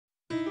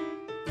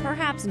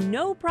Perhaps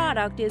no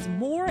product is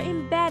more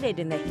embedded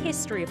in the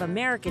history of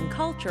American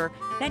culture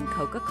than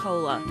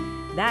Coca-Cola.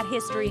 That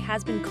history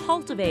has been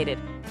cultivated,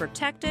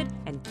 protected,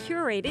 and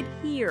curated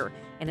here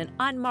in an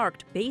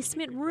unmarked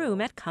basement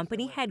room at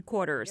company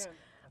headquarters.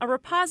 A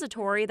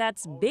repository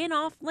that's been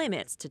off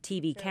limits to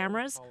TV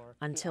cameras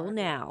until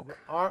now.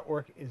 The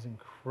artwork is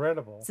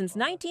incredible. Since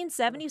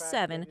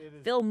 1977,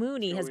 Phil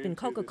Mooney has been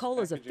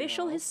Coca-Cola's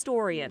official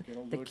historian,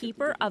 the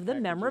keeper of the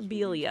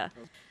memorabilia.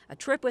 A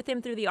trip with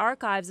him through the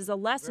archives is a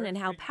lesson in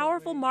how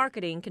powerful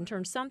marketing can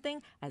turn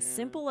something as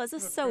simple as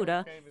a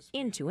soda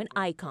into an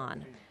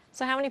icon.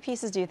 So how many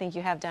pieces do you think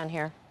you have down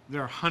here?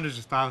 There are hundreds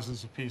of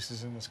thousands of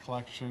pieces in this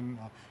collection.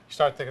 You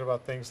start thinking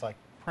about things like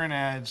print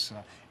ads,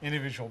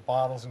 individual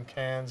bottles and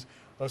cans.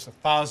 Those are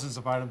thousands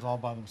of items all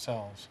by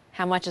themselves.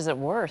 How much is it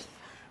worth?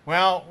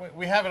 Well,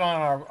 we have it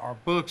on our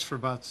books for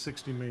about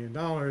 $60 million.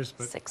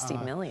 But,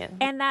 $60 million.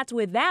 And that's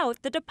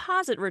without the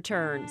deposit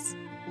returns.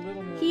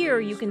 Here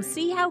you can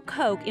see how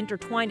Coke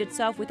intertwined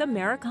itself with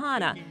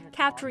Americana,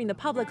 capturing the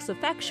public's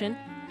affection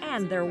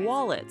and their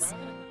wallets.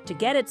 To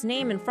get its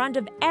name in front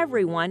of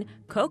everyone,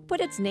 Coke put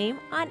its name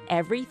on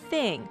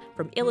everything,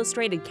 from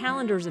illustrated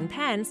calendars and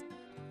pens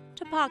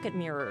to pocket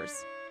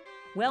mirrors.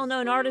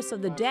 Well-known artists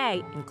of the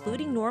day,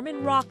 including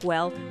Norman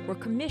Rockwell, were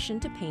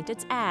commissioned to paint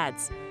its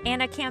ads.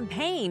 And a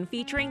campaign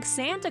featuring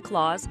Santa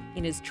Claus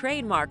in his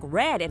trademark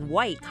red and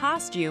white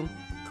costume,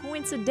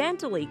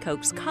 coincidentally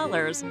Coke's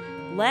colors,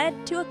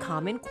 led to a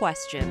common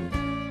question.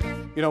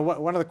 You know,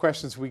 one of the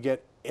questions we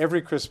get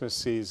every Christmas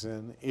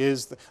season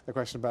is the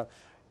question about,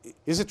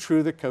 is it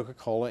true that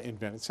Coca-Cola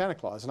invented Santa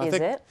Claus? And I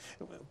think, it?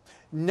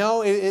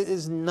 No, it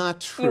is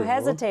not true. You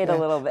hesitate a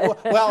little bit.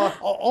 Well,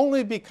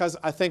 only because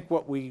I think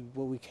what we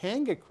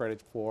can get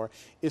credit for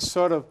is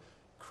sort of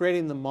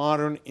creating the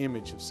modern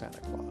image of Santa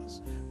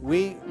Claus.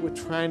 We were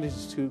trying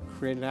to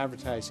create an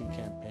advertising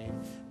campaign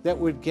that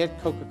would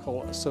get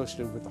Coca-Cola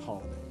associated with the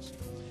holidays.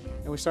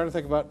 And we started to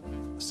think about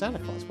Santa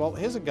Claus. Well,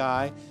 here's a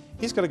guy,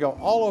 he's going to go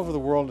all over the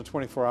world in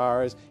 24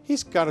 hours.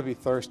 He's got to be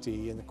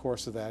thirsty in the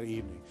course of that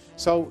evening.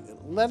 So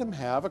let him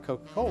have a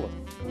Coca-Cola.